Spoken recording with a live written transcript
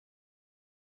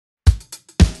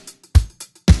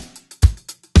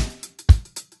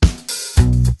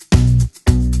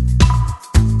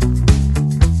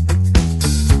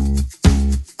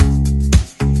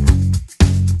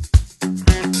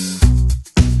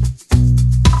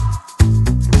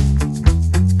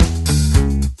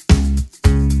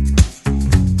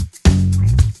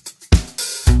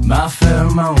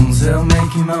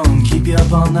make you moan, keep you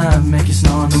up all night, make you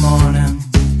snore in the morning.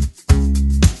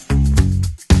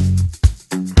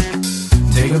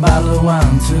 Take a bottle of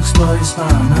wine to explore your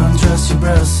spine, undress your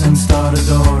breasts and start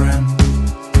adoring.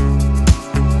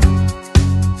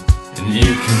 And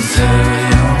you can tell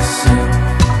yourself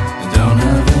you don't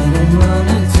have any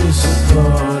money to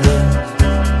support it.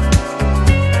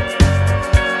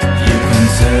 You can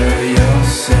tell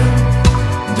yourself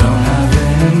you don't have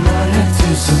any money to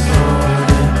support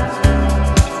it.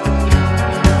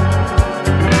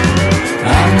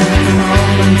 I'll make a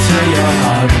moment till your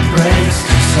heart breaks,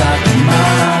 just like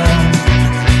mine.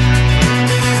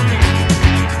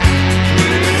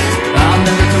 I'll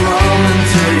make a moment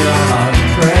till your heart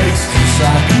breaks, just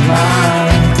like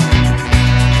mine.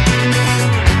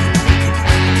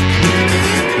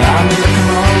 I'll make a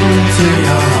moment till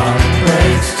your heart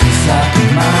breaks, just like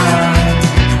mine.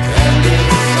 And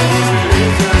it's only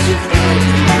 'cause you broke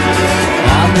mine.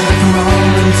 I'll make a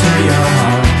moment till your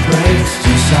heart breaks,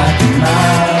 just like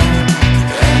mine.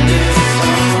 And it's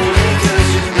only 'cause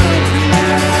you broke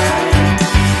mine.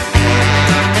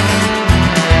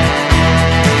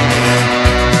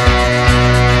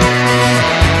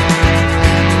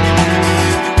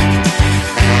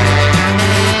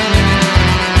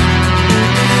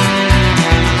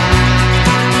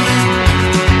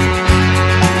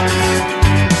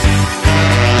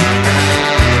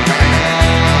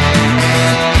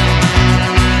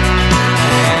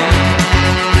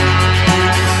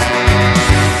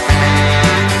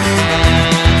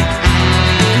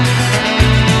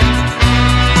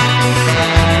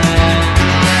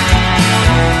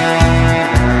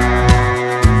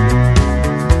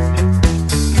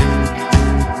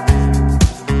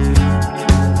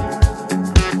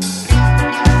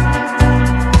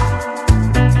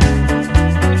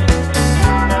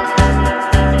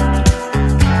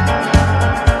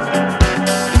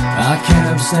 I can't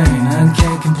abstain and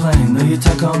can't complain, though you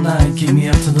talk all night, keep me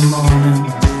up till the morning.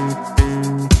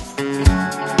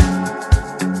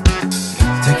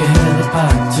 Take a hit of the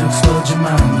pipe to explode your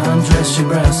mind, undress your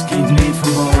breast, keep me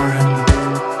from boring.